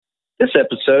This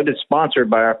episode is sponsored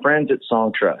by our friends at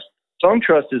Songtrust.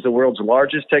 Songtrust is the world's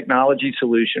largest technology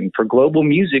solution for global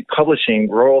music publishing,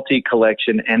 royalty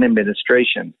collection, and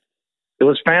administration. It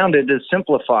was founded to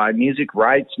simplify music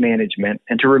rights management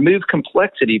and to remove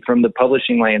complexity from the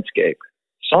publishing landscape.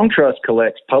 Songtrust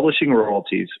collects publishing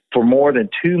royalties for more than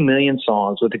 2 million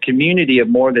songs with a community of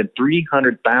more than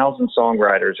 300,000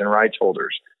 songwriters and rights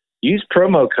holders. Use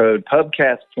promo code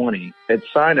PUBCAST20 and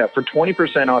sign up for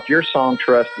 20% off your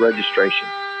Songtrust registration.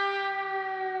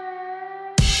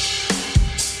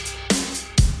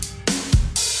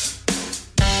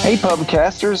 Hey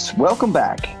Pubcasters, welcome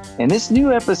back. In this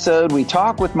new episode, we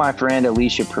talk with my friend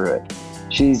Alicia Pruitt.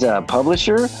 She's a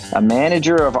publisher, a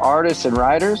manager of artists and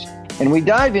writers, and we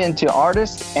dive into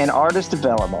artists and artist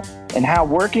development and how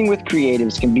working with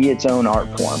creatives can be its own art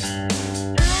form.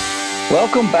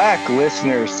 Welcome back,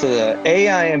 listeners, to the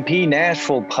AIMP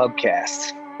Nashville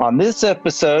Pubcast. On this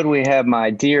episode, we have my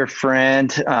dear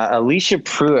friend, Alicia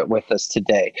Pruitt with us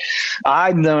today.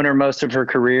 I've known her most of her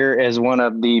career as one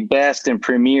of the best and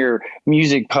premier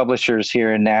music publishers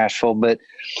here in Nashville. But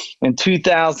in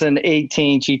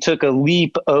 2018, she took a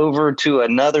leap over to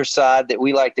another side that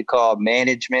we like to call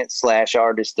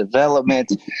management/artist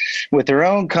development with her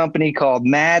own company called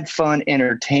Mad Fun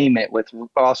Entertainment, with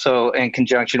also in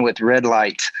conjunction with Red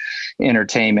Light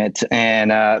Entertainment.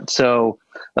 And so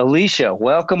Alicia,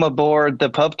 welcome aboard the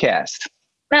Pubcast.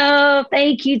 Oh,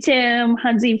 thank you, Tim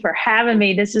Hunzi, for having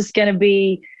me. This should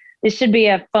be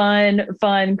a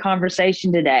fun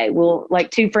conversation today. We'll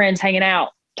like two friends hanging out,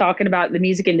 talking about the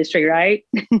music industry, right?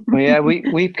 Well, yeah,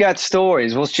 we've got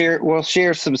stories. We'll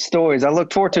share some stories. I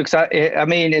look forward to it. I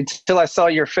mean, until I saw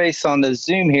your face on the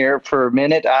Zoom here for a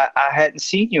minute, I hadn't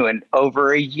seen you in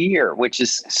over a year, which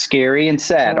is scary and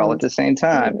sad all at the same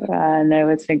time. I know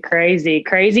it's been crazy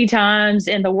times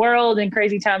in the world and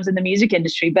crazy times in the music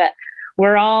industry, but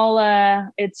we're all,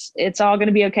 it's all going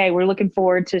to be okay. We're looking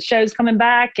forward to shows coming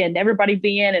back and everybody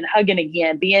being and hugging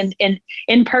again, being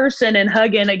in person and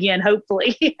hugging again,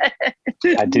 hopefully.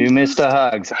 I do miss the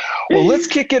hugs. Well, let's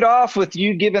kick it off with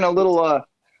you giving a little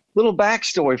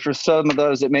backstory for some of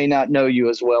those that may not know you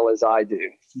as well as I do.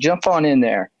 Jump on in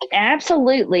there.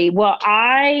 Absolutely. Well,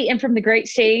 I am from the great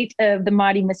state of the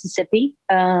mighty Mississippi.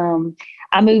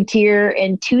 I moved here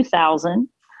in 2000.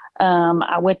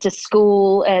 I went to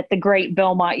school at the great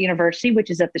Belmont University,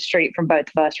 which is up the street from both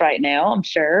of us right now, I'm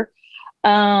sure.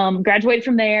 Graduated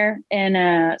from there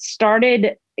and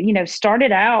started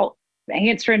out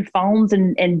answering phones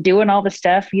and doing all the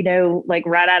stuff, like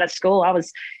right out of school.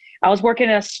 I was working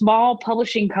at a small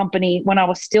publishing company when I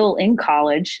was still in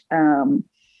college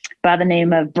by the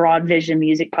name of Broad Vision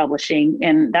Music Publishing.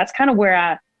 And that's kind of where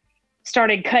I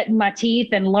started cutting my teeth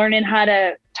and learning how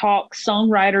to talk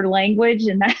songwriter language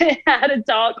and how to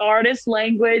talk artist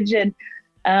language. And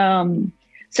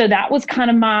so that was kind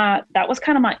of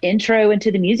my intro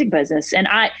into the music business. And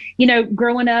I,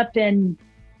 growing up in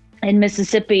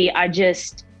Mississippi, I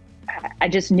just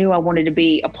knew I wanted to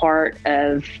be a part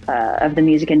of the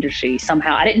music industry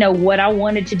somehow. I didn't know what I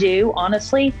wanted to do,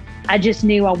 honestly. I just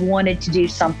knew I wanted to do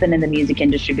something in the music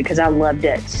industry because I loved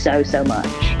it so much.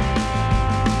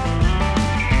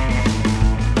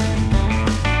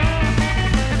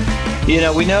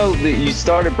 We know that you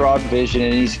started Broad Vision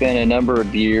and you spent a number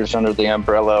of years under the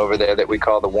umbrella over there that we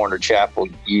call the Warner Chappell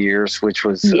years, which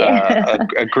was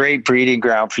a great breeding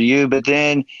ground for you. But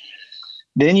then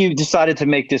you decided to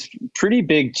make this pretty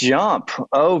big jump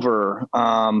over.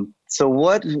 So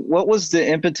what was the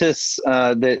impetus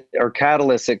or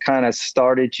catalyst that kind of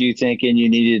started you thinking you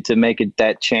needed to make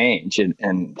that change and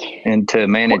into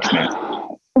management?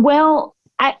 Well,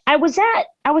 I was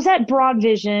at Broad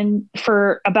Vision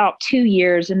for about 2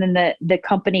 years, and then the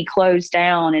company closed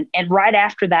down. And right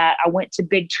after that, I went to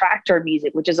Big Tractor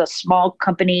Music, which is a small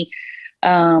company,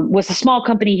 was a small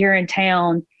company here in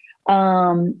town.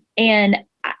 And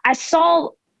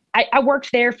I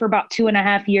worked there for about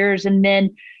 2.5 years, and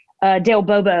then Dale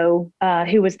Bobo,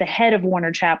 who was the head of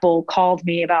Warner Chappell, called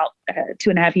me about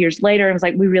 2.5 years later and was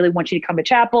like, "We really want you to come to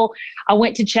Chappell." I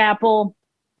went to Chappell.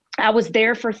 I was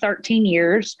there for 13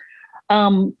 years,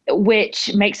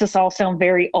 which makes us all sound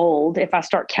very old if I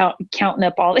start counting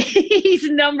up all these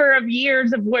number of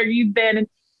years of where you've been. And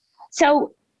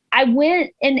so I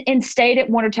went and stayed at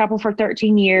Warner Chappell for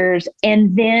 13 years.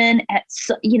 And then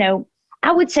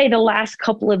I would say the last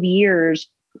couple of years,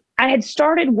 I had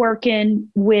started working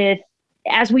with,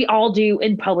 as we all do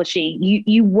in publishing,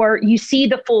 you see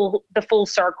the full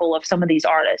circle of some of these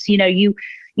artists.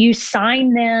 You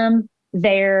sign them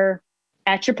there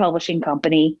at your publishing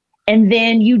company, and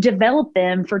then you develop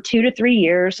them for 2 to 3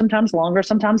 years, sometimes longer,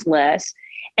 sometimes less.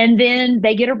 And then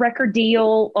they get a record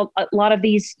deal. A lot of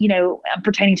these,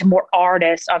 pertaining to more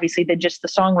artists, obviously, than just the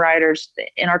songwriters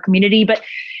in our community. But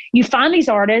you find these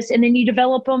artists and then you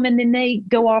develop them, and then they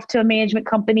go off to a management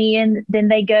company, and then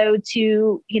they go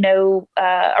to,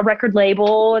 a record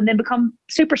label, and then become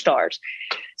superstars.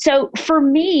 So for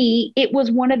me, it was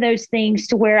one of those things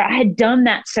to where I had done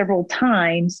that several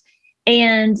times.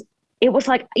 And it was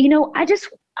like,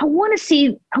 I want to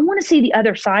see the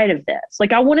other side of this.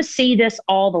 Like, I want to see this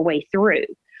all the way through.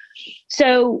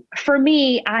 So for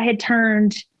me, I had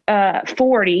turned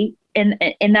 40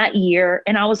 in that year.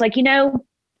 And I was like,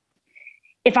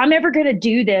 if I'm ever going to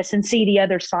do this and see the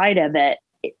other side of it,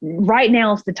 right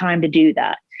now is the time to do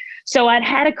that. So I'd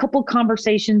had a couple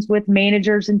conversations with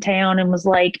managers in town and was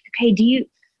like, okay, do you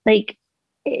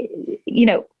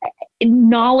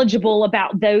knowledgeable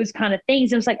about those kind of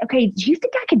things? And it was like, okay, do you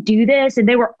think I could do this? And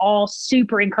they were all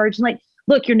super encouraging. Like,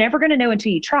 look, you're never going to know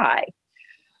until you try.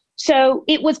 So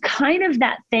it was kind of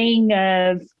that thing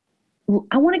of,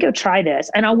 I want to go try this,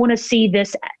 and I want to see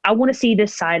this. I want to see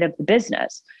this side of the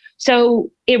business. So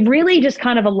it really just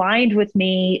kind of aligned with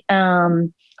me,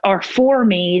 or for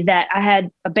me, that I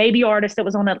had a baby artist that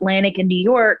was on Atlantic in New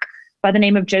York by the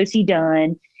name of Josie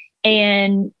Dunn.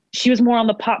 And she was more on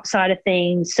the pop side of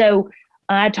things. So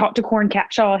I talked to Corin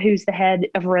Capshaw, who's the head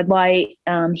of Red Light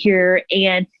here.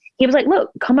 And he was like,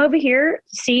 look, come over here,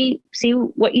 see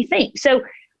what you think. So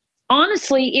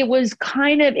honestly, it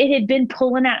had been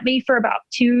pulling at me for about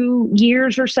 2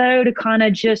 years or so to kind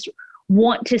of just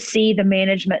want to see the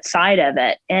management side of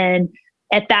it. And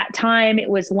at that time, it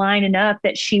was lining up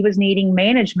that she was needing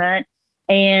management.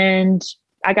 And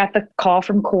I got the call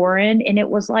from Corin, and it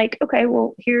was like, okay,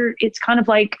 well, here, it's kind of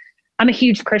like, I'm a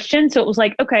huge Christian. So it was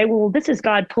like, okay, well, this is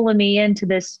God pulling me into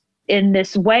this in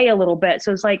this way a little bit.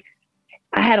 So it's like,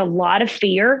 I had a lot of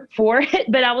fear for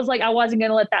it, but I was like, I wasn't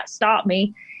going to let that stop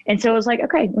me. And so I was like,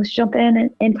 okay, let's jump in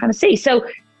and kind of see. So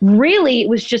really, it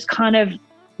was just kind of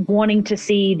wanting to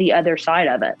see the other side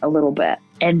of it a little bit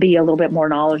and be a little bit more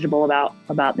knowledgeable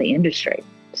about the industry.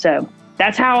 So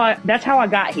that's how I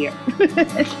got here.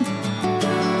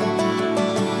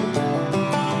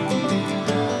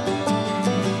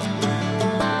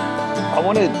 I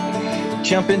want to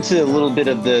jump into a little bit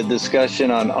of the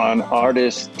discussion on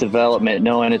artist development,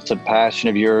 knowing it's a passion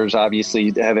of yours,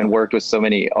 obviously, having worked with so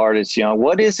many artists.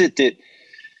 What is it that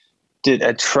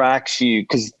attracts you?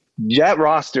 Because that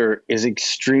roster is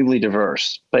extremely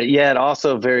diverse, but yet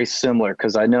also very similar,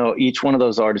 because I know each one of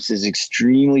those artists is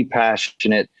extremely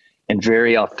passionate and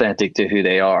very authentic to who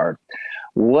they are.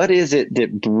 What is it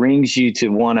that brings you to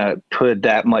want to put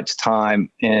that much time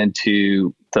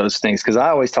into those things? Because I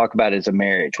always talk about it as a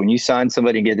marriage. When you sign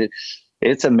somebody and get it,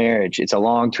 it's a marriage. It's a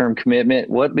long-term commitment.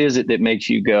 What is it that makes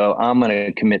you go, I'm going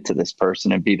to commit to this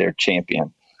person and be their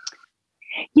champion?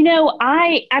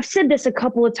 I've said this a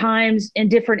couple of times in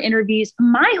different interviews.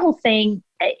 My whole thing,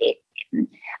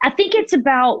 I think it's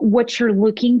about what you're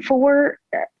looking for.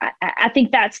 I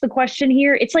think that's the question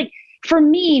here. It's like, for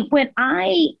me, when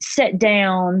I sit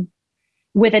down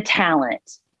with a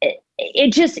talent,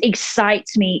 it just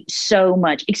excites me so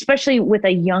much, especially with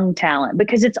a young talent,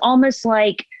 because it's almost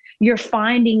like you're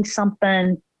finding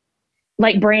something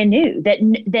like brand new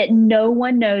that no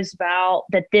one knows about,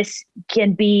 that this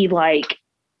can be like,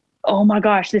 oh my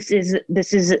gosh, this is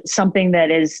something that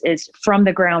is from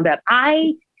the ground up.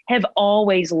 I have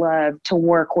always loved to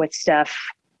work with stuff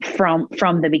from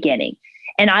the beginning.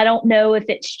 And I don't know if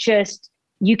it's just,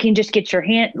 you can just get your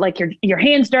hands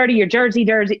dirty, your jersey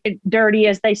dirty,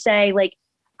 as they say. Like,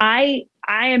 I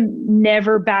am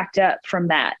never backed up from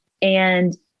that.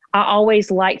 And I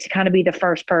always like to kind of be the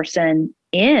first person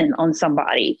in on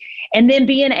somebody. And then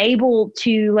being able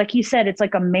to, like you said, it's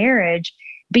like a marriage,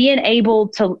 being able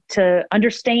to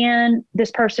understand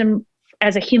this person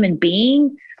as a human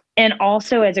being and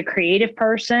also as a creative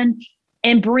person,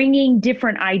 and bringing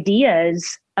different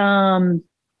ideas to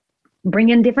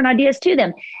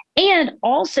them. And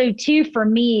also too, for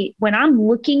me, when I'm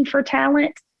looking for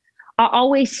talent, I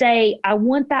always say, I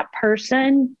want that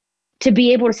person to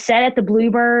be able to sit at the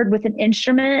Bluebird with an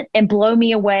instrument and blow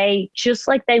me away, just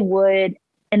like they would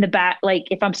in the back. Like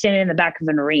if I'm standing in the back of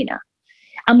an arena,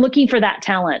 I'm looking for that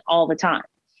talent all the time.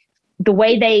 The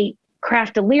way they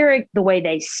craft a lyric, the way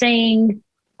they sing,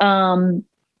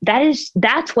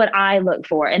 that's what I look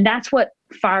for. And that's what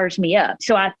fires me up.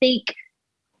 So I think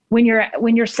when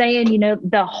you're saying,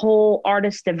 the whole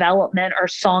artist development or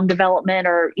song development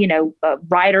or,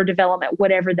 writer development,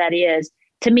 whatever that is,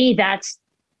 to me, that's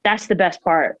the best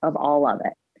part of all of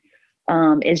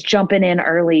it, is jumping in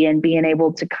early and being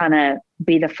able to kind of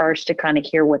be the first to kind of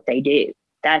hear what they do.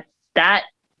 That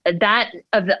that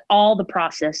of all the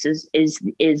processes is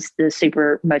the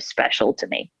super most special to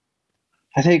me.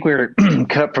 I think we're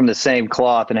cut from the same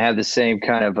cloth and have the same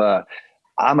kind of,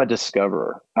 I'm a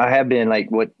discoverer. I have been,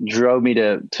 like, what drove me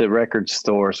to record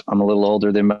stores. I'm a little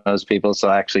older than most people, so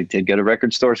I actually did go to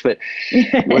record stores, but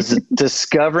was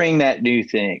discovering that new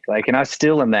thing. Like, and I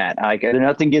still am that.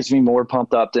 Nothing gets me more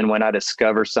pumped up than when I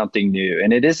discover something new.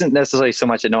 And it isn't necessarily so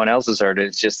much that no one else has heard it.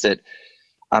 It's just that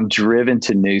I'm driven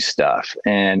to new stuff.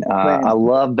 And Right. I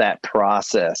love that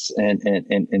process and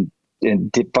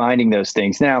defining those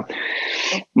things. Now,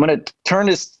 I'm going to turn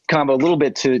this kind of a little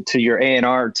bit to your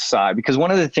A&R side, because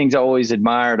one of the things I always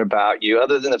admired about you,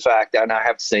 other than the fact that, and I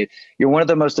have to say, you're one of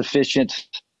the most efficient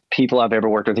people I've ever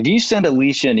worked with. If you send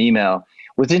Alicia an email,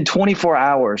 within 24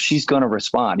 hours, she's going to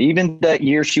respond. Even that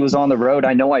year she was on the road,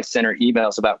 I know I sent her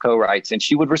emails about co-writes and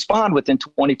she would respond within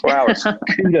 24 hours.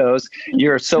 Kudos.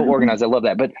 You're so organized. I love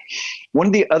that. But one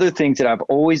of the other things that I've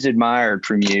always admired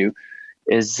from you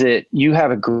is that you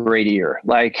have a great ear.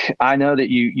 Like, I know that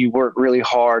you work really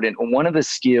hard. And one of the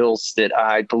skills that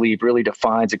I believe really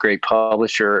defines a great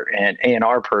publisher and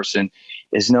A&R person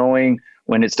is knowing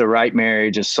when it's the right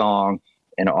marriage of song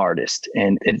and artist.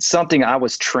 And it's something I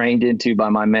was trained into by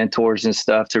my mentors and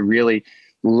stuff, to really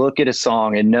look at a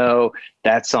song and know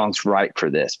that song's right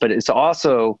for this. But it's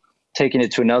also taking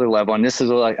it to another level. And this is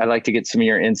what I'd like to get some of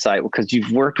your insight, because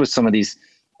you've worked with some of these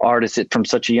artists from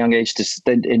such a young age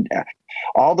and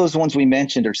all those ones we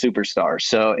mentioned are superstars.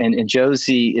 So, and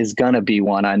Josie is going to be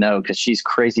one, I know, because she's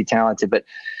crazy talented. But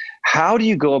how do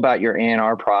you go about your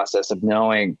A&R process of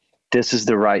knowing this is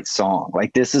the right song?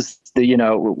 Like, this is the,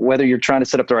 whether you're trying to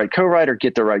set up the right co-write or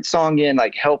get the right song in,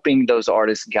 like helping those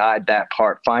artists guide that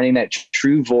part, finding that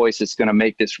true voice that's going to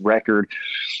make this record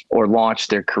or launch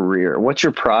their career. What's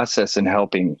your process in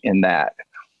helping in that?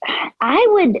 I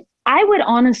would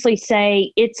honestly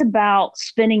say it's about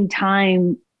spending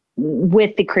time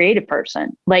with the creative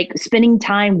person, like spending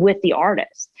time with the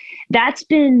artist. That's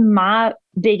been my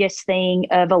biggest thing,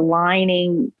 of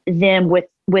aligning them with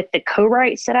the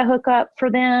co-writes that I hook up for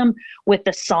them, with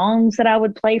the songs that I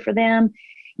would play for them.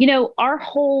 Our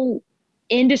whole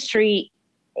industry,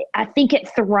 I think it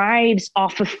thrives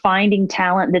off of finding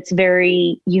talent that's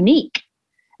very unique,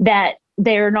 that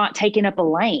they're not taking up a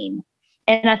lane.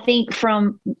 And I think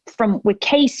from with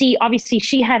Casey, obviously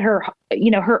she had her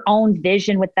own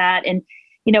vision with that. And,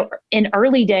 in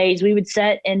early days we would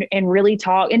sit and really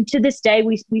talk. And to this day,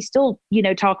 we still,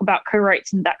 talk about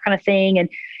co-writes and that kind of thing. And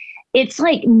it's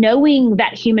like knowing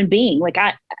that human being. Like,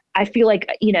 I feel like,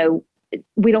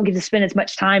 we don't get to spend as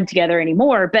much time together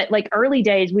anymore, but like early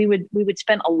days, we would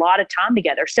spend a lot of time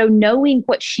together. So knowing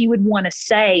what she would want to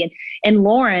say, and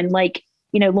Lauren, like,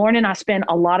 Lauren and I spend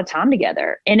a lot of time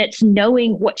together, and it's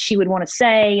knowing what she would want to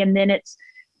say. And then it's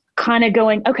kind of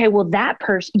going, okay, well, that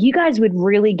person, you guys would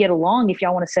really get along if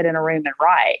y'all want to sit in a room and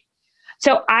write.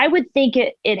 So I would think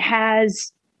it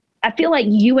has, I feel like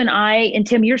you and I, and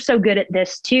Tim, you're so good at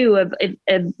this too,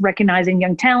 of recognizing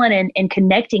young talent and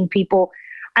connecting people.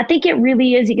 I think it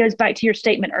really is. It goes back to your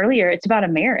statement earlier. It's about a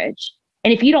marriage.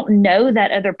 And if you don't know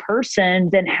that other person,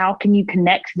 then how can you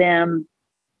connect them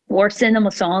or send them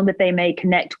a song that they may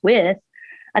connect with?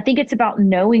 I think it's about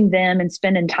knowing them and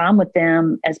spending time with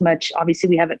them as much. Obviously,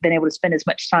 we haven't been able to spend as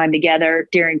much time together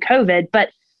during COVID, but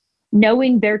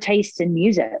knowing their tastes in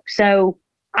music. So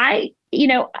when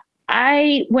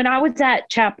I was at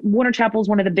Warner Chappell is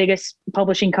one of the biggest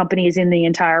publishing companies in the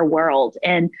entire world.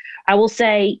 And I will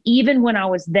say, even when I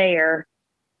was there,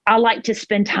 I like to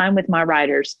spend time with my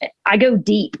writers. I go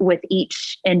deep with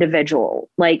each individual.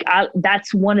 Like,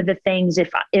 that's one of the things.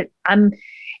 If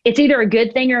it's either a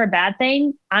good thing or a bad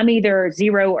thing. I'm either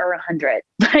 0 or 100.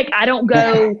 Like, I don't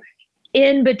go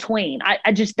in between.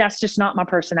 That's just not my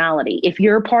personality. If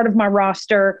you're a part of my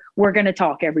roster, we're going to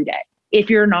talk every day. If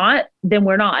you're not, then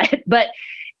we're not. But,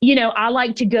 I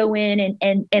like to go in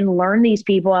and learn these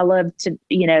people. I love to,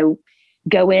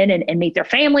 go in and meet their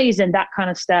families and that kind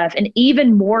of stuff. And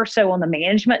even more so on the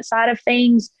management side of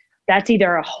things, that's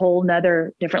either a whole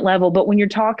nother different level. But when you're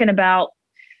talking about,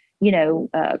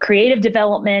 creative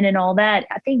development and all that,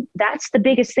 I think that's the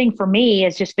biggest thing for me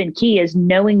has just been key, is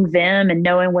knowing them and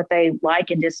knowing what they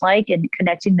like and dislike and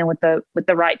connecting them with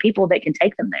the right people that can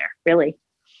take them there, really.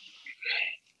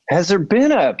 Has there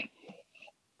been a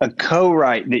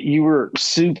co-write that you were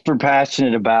super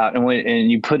passionate about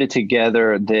and you put it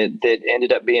together that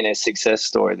ended up being a success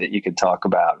story that you could talk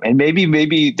about? And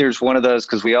maybe there's one of those,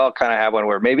 because we all kind of have one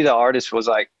where maybe the artist was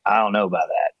like, I don't know about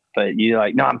that, but you're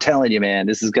like, no, I'm telling you, man,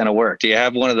 this is going to work. Do you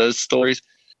have one of those stories?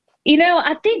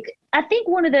 I think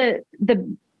one of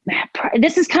the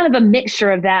this is kind of a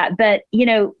mixture of that, but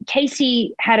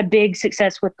Casey had a big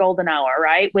success with Golden Hour,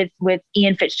 right? With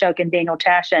Ian Fitchcock and Daniel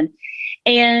Tashin.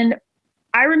 And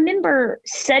I remember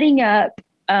setting up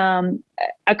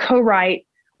a co-write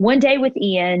one day with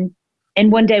Ian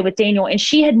and one day with Daniel, and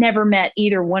she had never met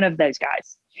either one of those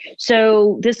guys.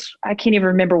 So I can't even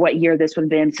remember what year this would have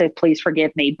been, so please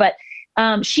forgive me. But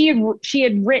she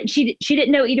had written, she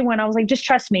didn't know either one. I was like, just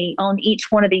trust me on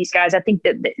each one of these guys. I think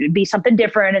that it would be something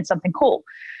different and something cool.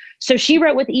 So she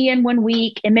wrote with Ian one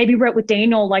week and maybe wrote with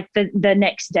Daniel like the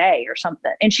next day or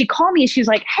something. And she called me and she was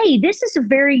like, hey, this is a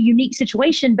very unique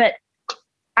situation, but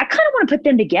I kind of want to put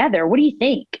them together. What do you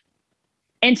think?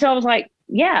 And so I was like,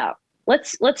 yeah,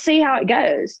 let's see how it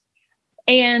goes.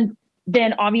 And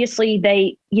then obviously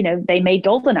they made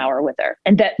Golden Hour with her,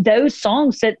 and those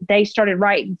songs that they started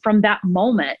writing from that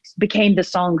moment became the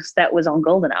songs that was on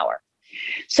Golden Hour.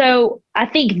 So I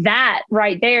think that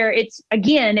right there, it's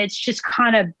just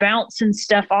kind of bouncing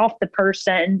stuff off the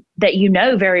person that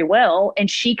very well. And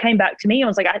she came back to me and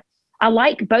was like, I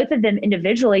like both of them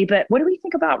individually, but what do we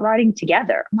think about writing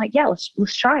together? I'm like, yeah, let's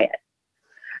try it.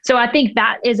 So I think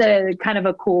that is a kind of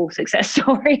a cool success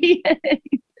story.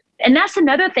 And that's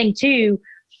another thing too.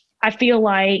 I feel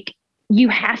like you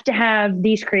have to have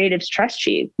these creatives trust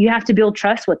you. You have to build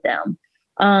trust with them.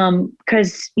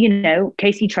 Cause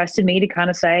Casey trusted me to kind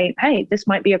of say, hey, this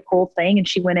might be a cool thing. And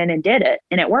she went in and did it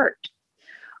and it worked.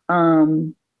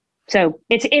 So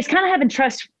it's kind of having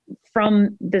trust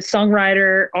from the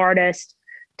songwriter, artist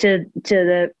to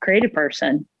the creative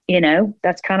person.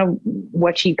 That's kind of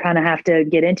what you kind of have to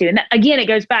get into. And again, it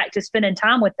goes back to spending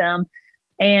time with them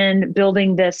and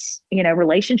building this,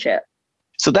 relationship.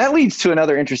 So that leads to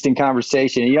another interesting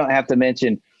conversation. You don't have to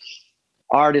mention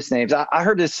artist names. I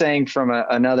heard this saying from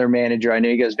another manager I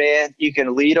knew. He goes, man, you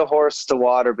can lead a horse to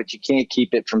water, but you can't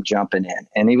keep it from jumping in.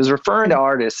 And he was referring to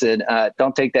artists, and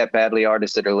don't take that badly,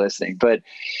 artists that are listening. But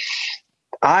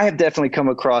I have definitely come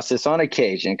across this on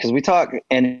occasion because we talk,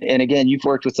 and again, you've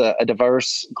worked with a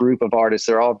diverse group of artists.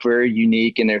 They're all very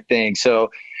unique in their thing. So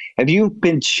have you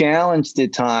been challenged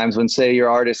at times when, say, your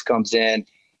artist comes in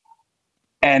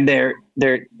and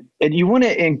you want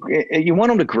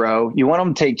them to grow, you want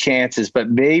them to take chances,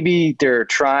 but maybe they're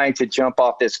trying to jump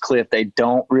off this cliff they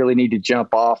don't really need to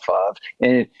jump off of,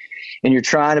 and you're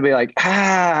trying to be like,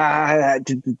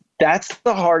 that's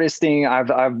the hardest thing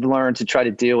I've learned to try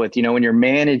to deal with. When you're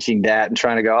managing that and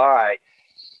trying to go, all right,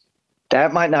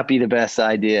 that might not be the best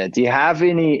idea. Do you have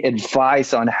any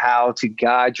advice on how to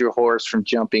guide your horse from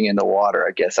jumping in the water?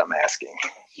 I guess I'm asking.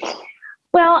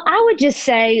 Well, I would just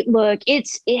say, look,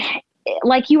 it's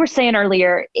like you were saying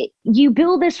earlier, you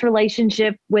build this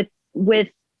relationship with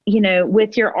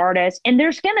your artist, and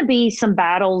there's going to be some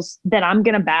battles that I'm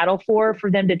going to battle for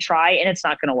them to try, and it's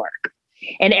not going to work.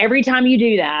 And every time you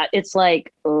do that, it's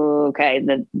like, oh, okay,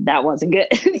 that wasn't good.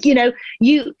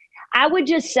 I would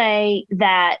just say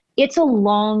that it's a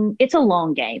long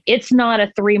game. It's not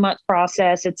a 3-month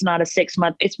process. It's not a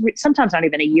 6-month. It's sometimes not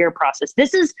even a year process.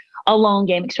 This is a long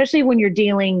game, especially when you're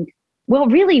dealing, well,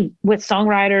 really with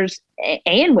songwriters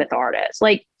and with artists.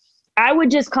 Like, I would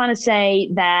just kind of say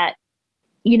that,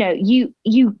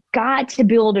 you got to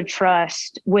build a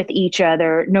trust with each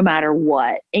other no matter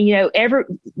what. And,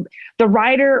 the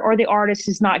writer or the artist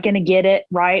is not going to get it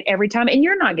right every time, and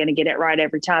you're not going to get it right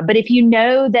every time. But if you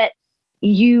know that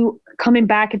you coming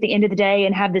back at the end of the day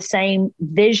and have the same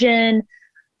vision,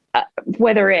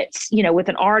 whether it's, with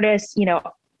an artist,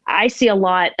 I see a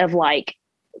lot of like,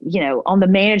 on the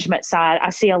management side,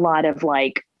 I see a lot of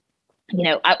like,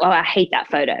 I hate that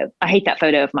photo. I hate that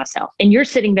photo of myself. And you're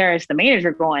sitting there as the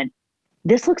manager going,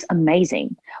 this looks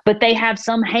amazing. But they have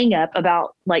some hang up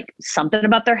about like something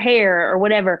about their hair or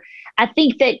whatever. I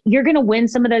think that you're going to win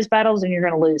some of those battles and you're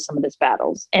going to lose some of those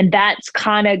battles. And that's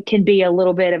kind of can be a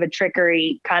little bit of a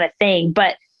trickery kind of thing.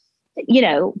 But,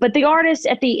 but the artist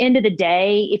at the end of the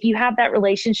day, if you have that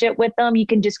relationship with them, you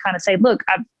can just kind of say, look,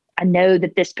 I know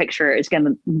that this picture is going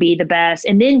to be the best.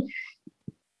 And then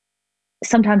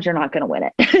sometimes you're not going to win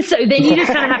it. So then you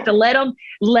just kind of have to let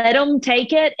them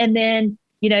take it. And then,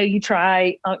 you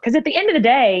try, because at the end of the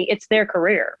day, it's their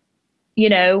career,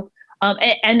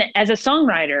 and as a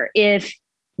songwriter, if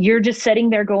you're just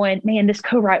sitting there going, man, this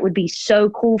co-write would be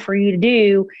so cool for you to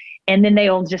do, and then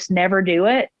they'll just never do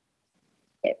it.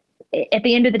 At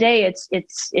the end of the day,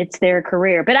 it's their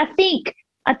career. But I think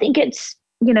it's,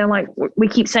 like we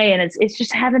keep saying, it's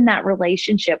just having that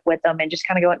relationship with them and just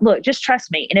kind of going, look, just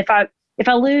trust me. And if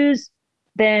I lose,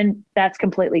 then that's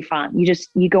completely fine.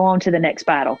 You go on to the next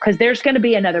battle, because there's going to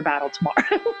be another battle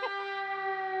tomorrow.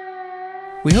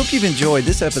 We hope you've enjoyed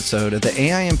this episode of the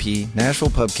AIMP Nashville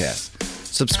Pubcast.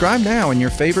 Subscribe now in your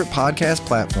favorite podcast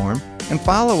platform and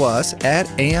follow us at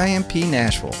AIMP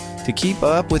Nashville to keep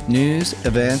up with news,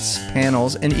 events,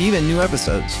 panels, and even new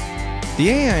episodes. The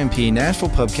AIMP Nashville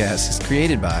Pubcast is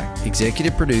created by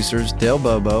executive producers Del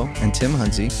Bobo and Tim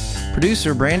Huntsey,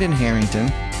 producer Brandon Harrington,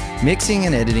 mixing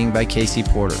and editing by Casey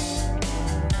Porter.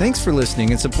 Thanks for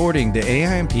listening and supporting the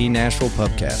AIMP Nashville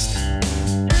Pubcast.